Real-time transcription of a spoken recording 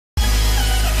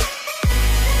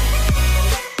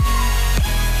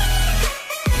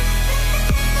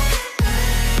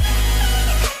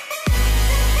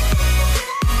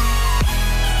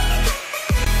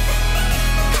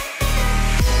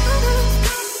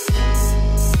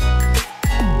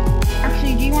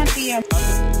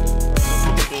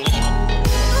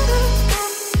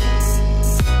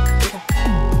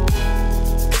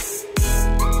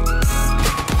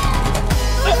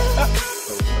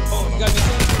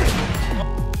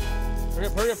Hurry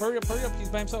up, hurry up, hurry up, hurry up. He's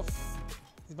by himself.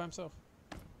 He's by himself.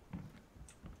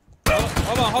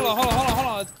 Hold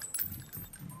on.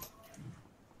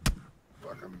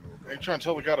 Are you trying to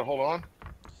tell the guy to hold on?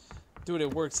 Dude,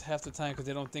 it works half the time because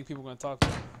they don't think people are going to talk to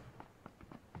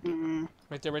him.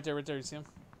 Right there. You see him?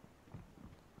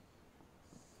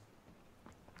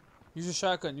 Use your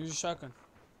shotgun.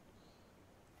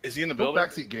 Is he in the building?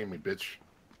 Backseat gaming, bitch.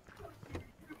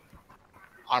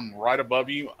 I'm right above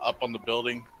you, up on the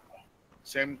building.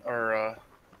 Sam, or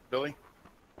Billy?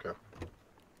 Okay.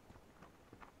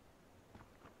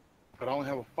 But I only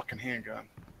have a fucking handgun.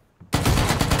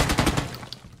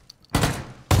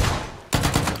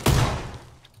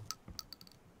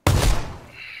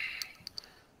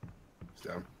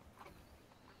 Down.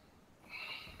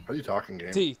 How are you talking,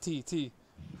 game? T.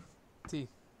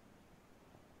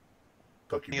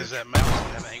 Fuck you, Is bitch. that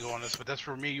mountain have an angle on this, but that's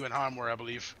for me, you, and Han were, I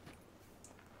believe.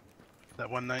 That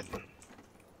one night.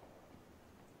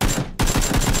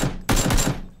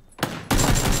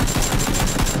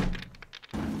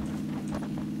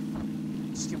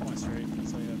 Just keep going straight.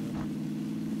 That's all you gotta do.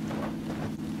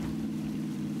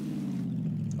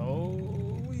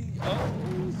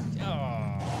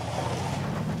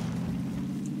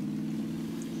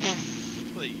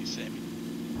 Please, Sammy.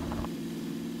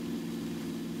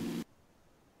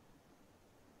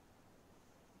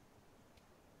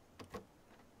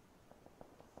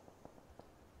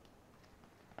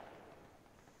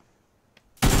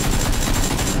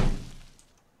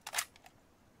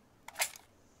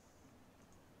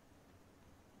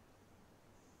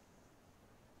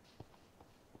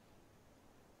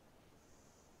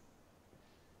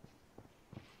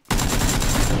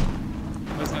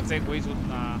 It's gonna take way too.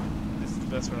 Nah, this is the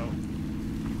best route.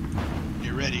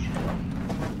 You ready?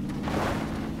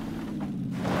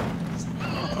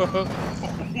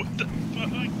 What the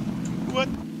fuck? What?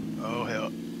 Oh,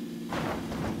 hell.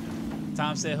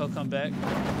 Tom said he'll come back.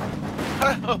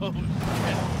 Oh,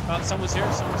 Someone's here.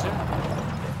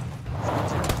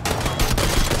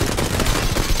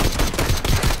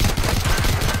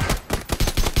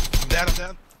 I'm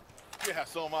down. Yeah,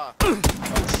 so am I. Oh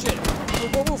shit!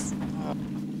 Woof. Oh,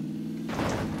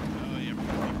 yeah, we're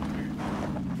gonna be here.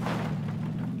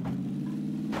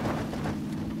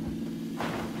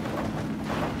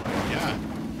 Yeah.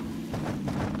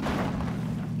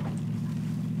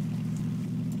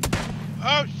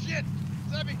 Oh, shit!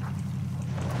 Sammy!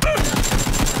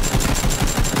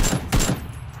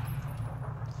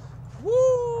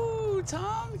 Woo,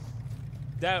 Tom!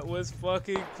 That was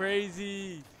fucking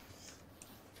crazy.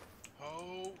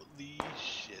 Holy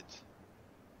shit.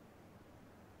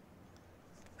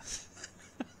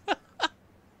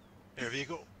 Air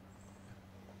vehicle.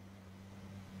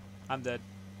 I'm dead.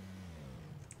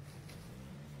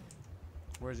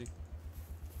 Where is he?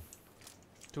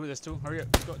 There's two. Hurry up.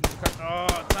 Let's go into the car.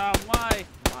 Oh, Tom, why?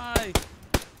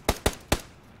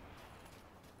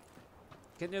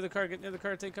 Get near the car.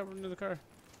 Take cover near the car.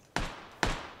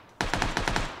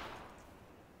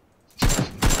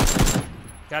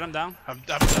 Got him down. I'm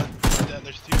done.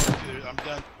 There's two. I'm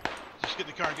done. Just get in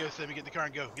the car and go, Sammy. Get in the car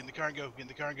and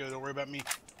go. Don't worry about me.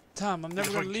 Tom, I'm never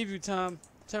gonna leave you, Tom.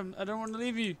 Tom, I don't want to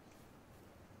leave you.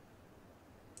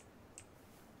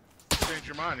 Change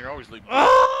your mind. You're always leaving.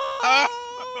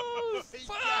 Oh, He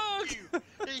fuck! got you.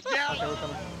 He got you.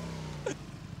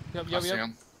 Yep.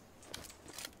 Sam.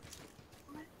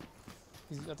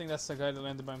 I think that's the guy that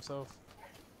landed by himself.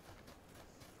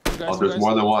 Oh, there's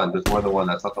more than one. That's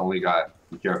not the only guy.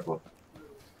 Be careful.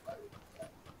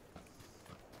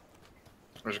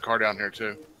 There's a car down here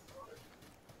too.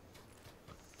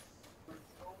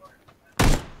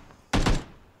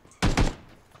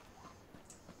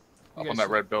 Up on that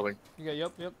red building.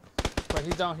 Yep. But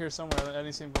he's down here somewhere. I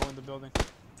didn't see him go in the building.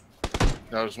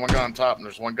 No, there's one guy on top, and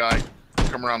there's one guy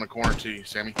coming around the corner to you,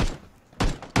 Sammy.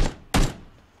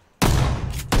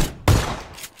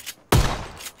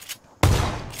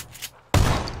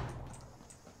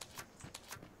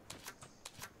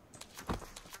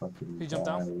 He jumped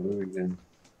down? You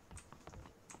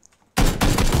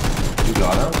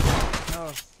got him?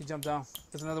 No, he jumped down.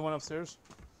 There's another one upstairs.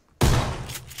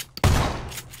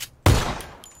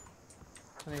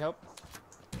 Any help?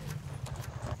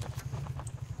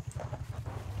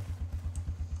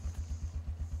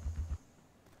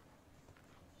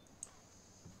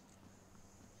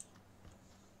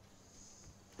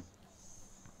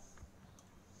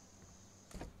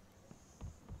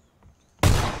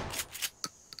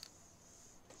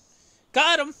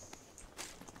 Got him!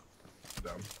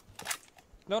 Down.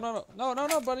 No,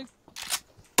 buddy.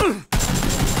 I'm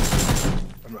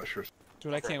not sure.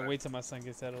 Dude, I can't wait till my son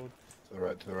gets that old. To the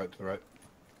right.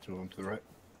 Two of them to the right.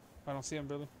 I don't see him,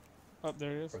 Billy. Oh,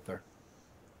 there he is. Right there.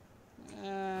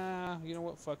 You know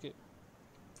what? Fuck it.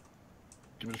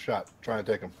 Give it a shot. Try and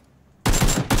take him.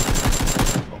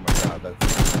 Oh my god, that's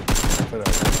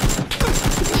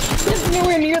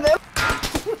Nowhere near them.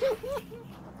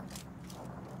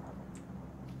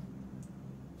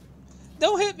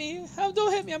 Don't hit me!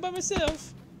 Don't hit me! I'm by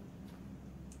myself.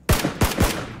 I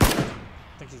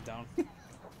think he's down.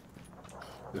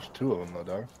 There's two of them though,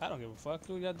 dog. I don't give a fuck.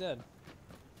 Who got dead?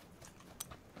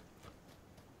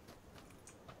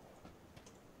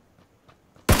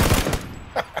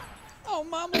 Oh,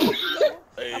 mama! No.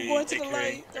 I'm going to the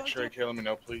light. X-ray, let me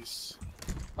know, please.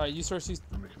 All right, you search these.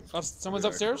 Someone's They don't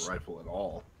upstairs. have a rifle at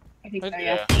all. I think so, Yeah.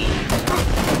 yeah. I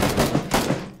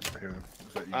hear them.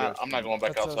 Is that you guys? I'm not going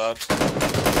back That's outside.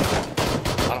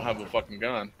 I don't have a fucking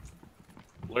gun.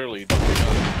 Literally, don't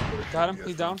have a gun. Got him.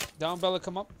 He's down. Down, Bella.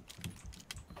 Come up.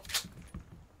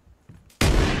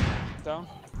 Down.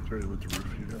 Sorry, with the roof,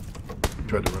 you know.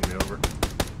 Tried to run me over.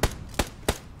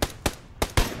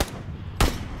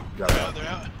 Got They're out. out. They're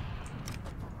out.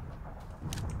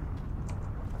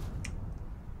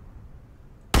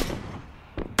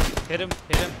 Hit him.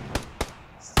 Hit him.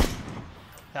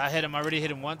 I hit him. I already hit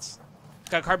him once.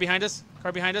 Got a car behind us.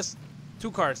 Car behind us.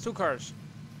 Two cars. Two cars.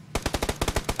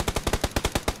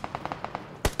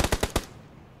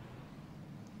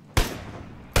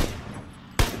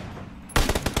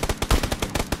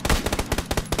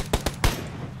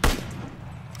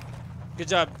 Good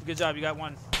job. Good job. You got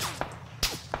one.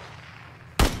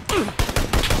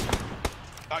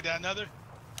 Knock down another.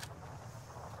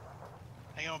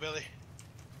 Hang on, Billy.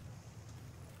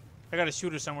 I got a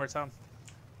shooter somewhere, Tom.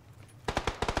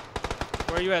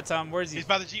 Where are you at, Tom? Where is he? He's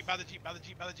by the jeep. By the jeep. By the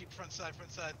jeep. By the jeep. Front side.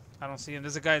 Front side. I don't see him.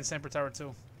 There's a guy in Semper Tower,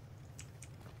 too.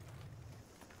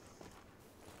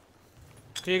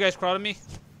 Can you guys crawl to me?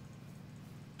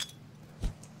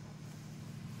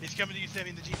 He's coming to you, Sammy,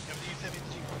 in the jeep. Coming to you, Sammy, in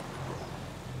the jeep.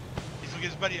 He's gonna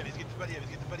get his buddy up. He's getting his buddy up. He's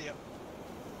getting his buddy up.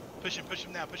 Push him. Push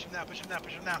him now. Push him now. Push him now.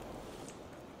 Push him now.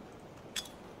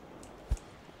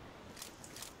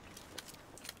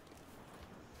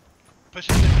 Push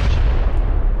him. Push him.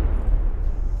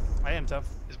 I am, Tom.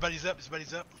 His buddy's up. His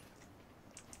buddy's up.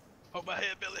 Hold my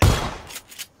head, Billy.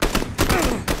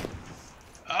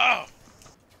 Oh!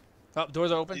 Oh,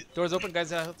 doors are open. Doors open.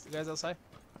 Guys outside.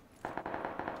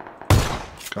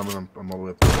 Coming, I'm all the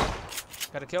way up there.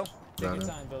 Got a kill? Take Got your it.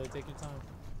 time, Billy. Take your time.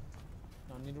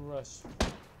 Don't need to rush.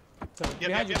 So, Yep,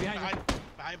 behind yep, you, yep, behind you.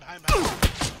 Behind.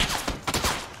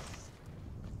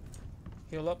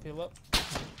 Heal up, heal up.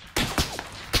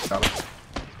 Got him.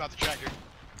 He's about the tractor.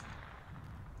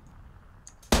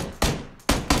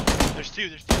 There's two.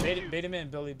 Bait him in,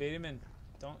 Billy. Bait him in.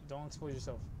 Don't expose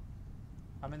yourself.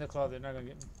 I'm in the cloud. They're not gonna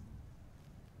get me.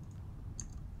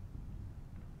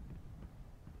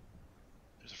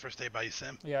 There's a first aid by you,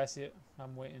 Sam. Yeah, I see it.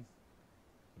 I'm waiting.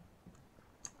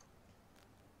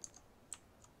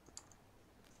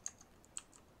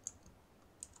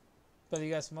 Billy,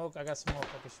 you got smoke? I got smoke.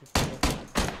 I can shoot.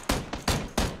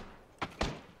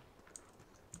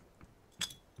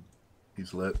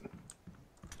 He's lit.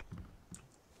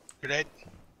 Grenade.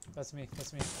 That's me.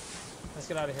 That's me. Let's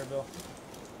get out of here, Bill.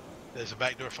 There's a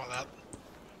back door fall out.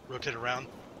 Rotate around.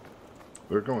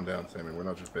 We're going down, Sammy. We're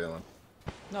not just bailing.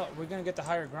 No, we're gonna get the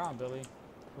higher ground, Billy.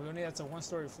 We're gonna. That's a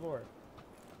one-story floor.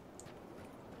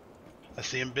 I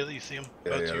see him, Billy. You see him?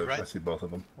 Yeah, Both yeah, to your I right. see both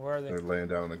of them. Where are they? They're laying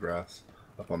down in the grass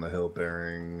up on the hill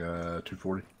bearing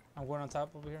 240. I'm going on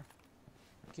top over here.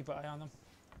 Keep an eye on them.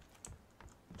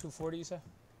 240, you said?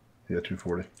 Yeah,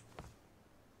 240.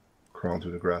 Crawling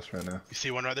through the grass right now. You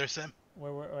see one right there, Sam?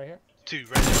 Where? Right here? Two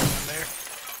right there. One there.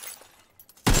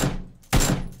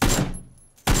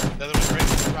 Another one right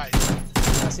to the right.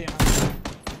 I see him. I see him.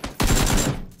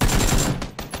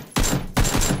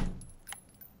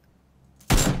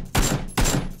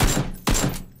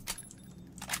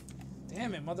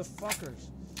 Damn it, motherfuckers.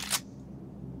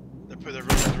 They're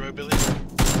running up the road, Billy.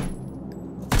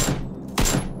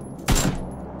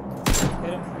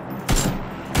 Hit him.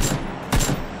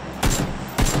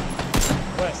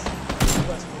 West.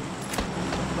 West, baby.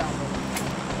 Down, baby.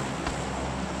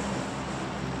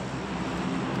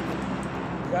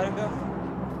 You got him, Bill?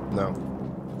 No,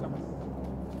 Coming.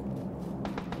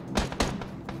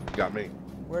 got me.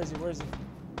 Where is he? Where is he?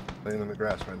 Laying in the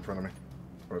grass right in front of me.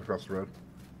 Right across the road.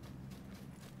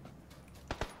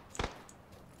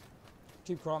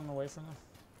 Keep crawling away from them.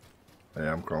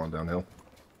 Yeah, I'm crawling downhill.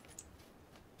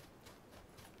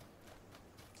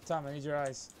 Tom, I need your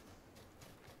eyes.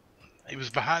 He was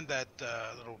behind that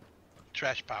little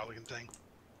trash pile looking thing.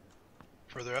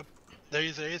 Further up. There he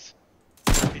is.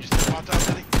 He just jumped on top,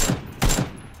 Billy.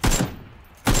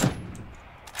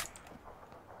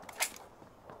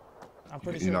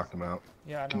 pretty You sure. knocked him out.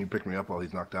 Yeah, I know. Can you pick me up while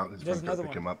he's knocked out? He's There's trying to another pick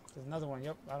one. him up. There's another one.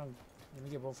 Yep. I don't. Let me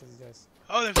get both of these guys.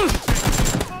 Oh, there's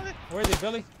oh, Where is he,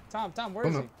 Billy? Tom, where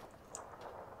is he?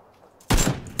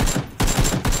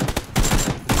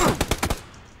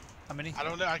 How many? I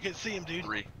don't know. I can't see him, dude.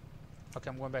 3. Okay,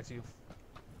 I'm going back to you.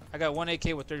 I got 1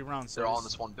 AK with 30 rounds. So They're all in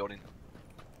this one building.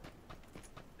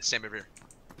 Same over here.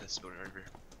 This building right over here.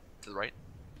 To the right.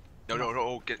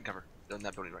 No, get in cover. They're in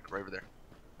that building right over there.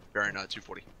 Bearing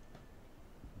 240.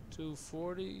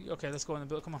 240. Okay, let's go in the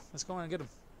building. Come on, let's go in and get him.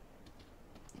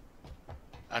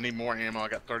 I need more ammo. I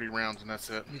got 30 rounds and that's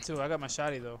it. Me too. I got my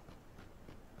shotty though.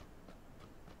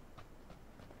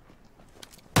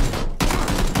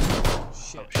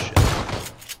 Shit. Oh shit.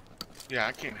 Yeah,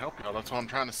 I can't help y'all. That's what I'm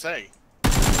trying to say.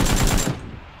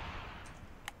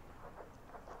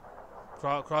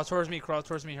 Crawl towards me. Crawl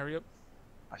towards me. Hurry up.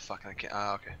 I can't.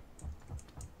 Okay.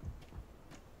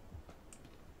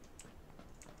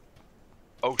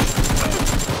 Oh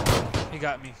shit. He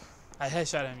got me. I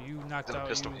headshot him. You knocked Got a out.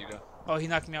 pistol, you... Hugo. Oh, he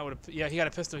knocked me out with a. Yeah, he got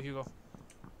a pistol, Hugo.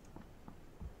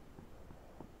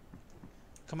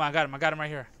 Come on, I got him right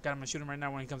here. Got him. I'm gonna shoot him right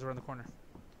now when he comes around the corner.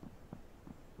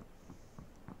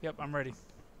 Yep, I'm ready.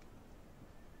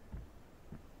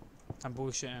 I'm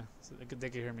bullshitting. So they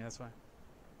can hear me, that's why.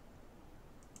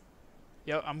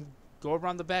 Yep, I'm go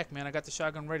around the back, man. I got the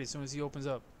shotgun ready as soon as he opens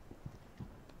up.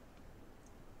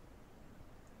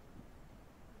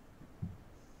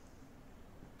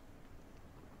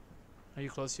 Are you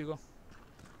close, Hugo?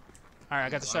 Alright, I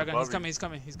got the shotgun. He's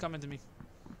coming to me.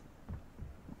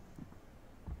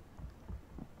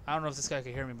 I don't know if this guy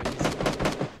can hear me, but he's...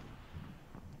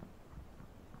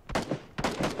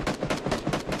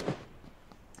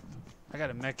 I got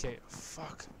a med kit.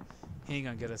 Fuck. He ain't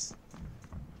gonna get us.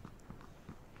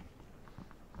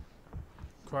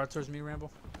 Crawl towards me, Rambo.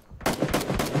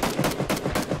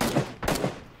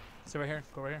 Stay right here.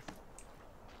 Go right here.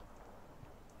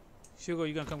 Hugo,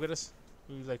 you gonna come get us?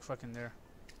 We like fucking there.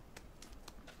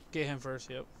 Get him first,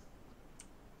 yep.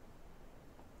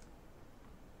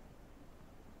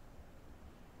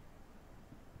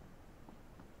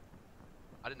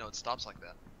 I didn't know it stops like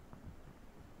that.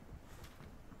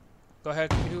 Go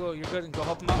ahead, Hugo, you're good. Go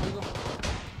help him out, Hugo.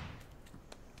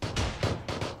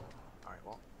 Alright,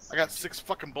 well. I got 6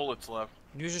 fucking bullets left.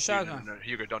 Use your shotgun. No,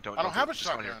 Hugo, don't. I don't have a Just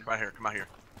come out shotgun. here. Come out here.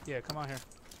 Yeah, come on here.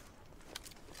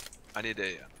 I need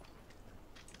a.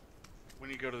 When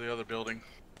you go to the other building.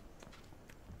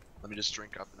 Let me just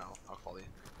drink up and I'll follow you.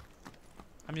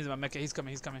 I'm using my mecha. He's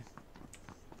coming.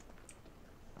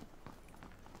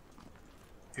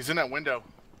 He's in that window.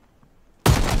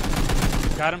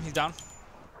 Got him. He's down.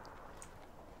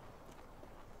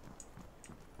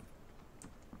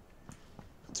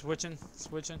 Switching.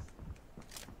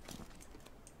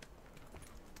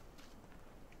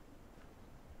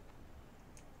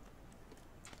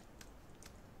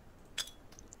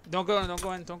 Don't go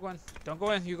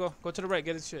in, Hugo. Go to the right,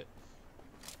 get his shit.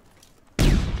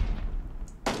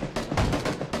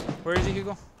 Where is he,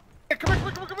 Hugo? Hey, come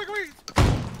here.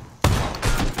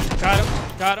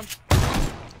 Got him.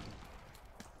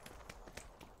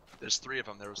 There's 3 of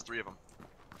them. There was 3 of them.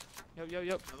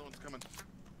 Yep. Another one's coming.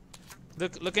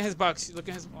 Look in his box.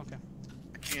 Okay.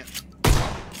 I can't.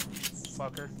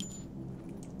 Fucker.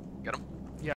 Get him.